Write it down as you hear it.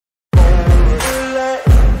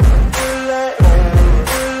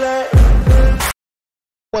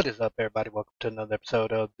What is up, everybody? Welcome to another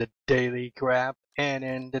episode of the Daily Crap. And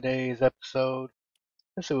in today's episode,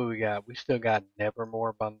 let's see what we got. We still got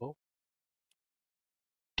Nevermore bundle,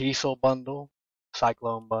 Diesel bundle,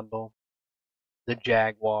 Cyclone bundle, the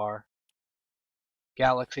Jaguar,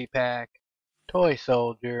 Galaxy Pack, Toy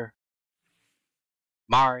Soldier,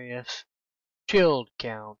 Marius, Chilled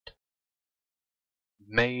Count,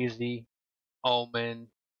 Maisie, Omen.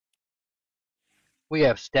 We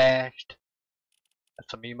have Stashed. Got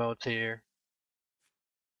some emotes here.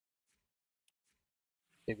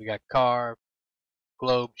 See, we got Carve,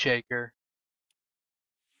 Globe Shaker,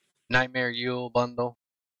 Nightmare Yule bundle,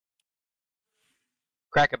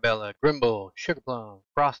 Crackabella, Grimble, Sugar Plum,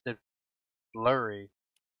 Frosted Flurry,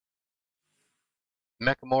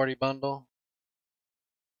 Mecha Morty bundle.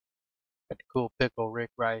 Got the cool Pickle Rick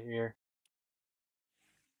right here.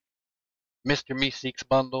 Mr. Meeseeks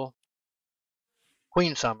bundle.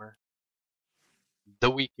 Queen Summer. The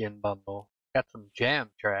Weekend bundle. Got some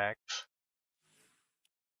jam tracks.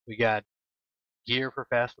 We got Gear for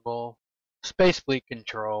Festival. Space Fleet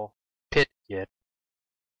Control. Pit Kit.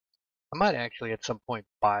 I might actually at some point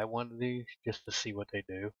buy one of these just to see what they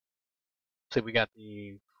do. So we got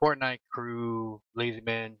the Fortnite Crew Lazy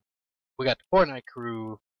Man. We got the Fortnite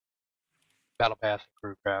Crew Battle Pass and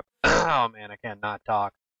Crew Crap. Oh man, I can't not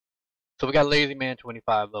talk. So we got Lazy Man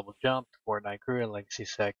 25 level jump, Fortnite Crew, and Legacy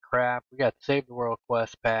Set Crap. We got Save the World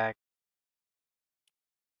Quest Pack.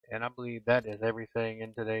 And I believe that is everything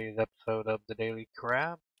in today's episode of the Daily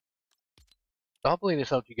Crap. So hopefully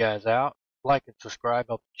this helped you guys out. Like and subscribe,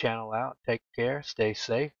 help the channel out. Take care, stay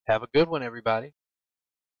safe. Have a good one, everybody.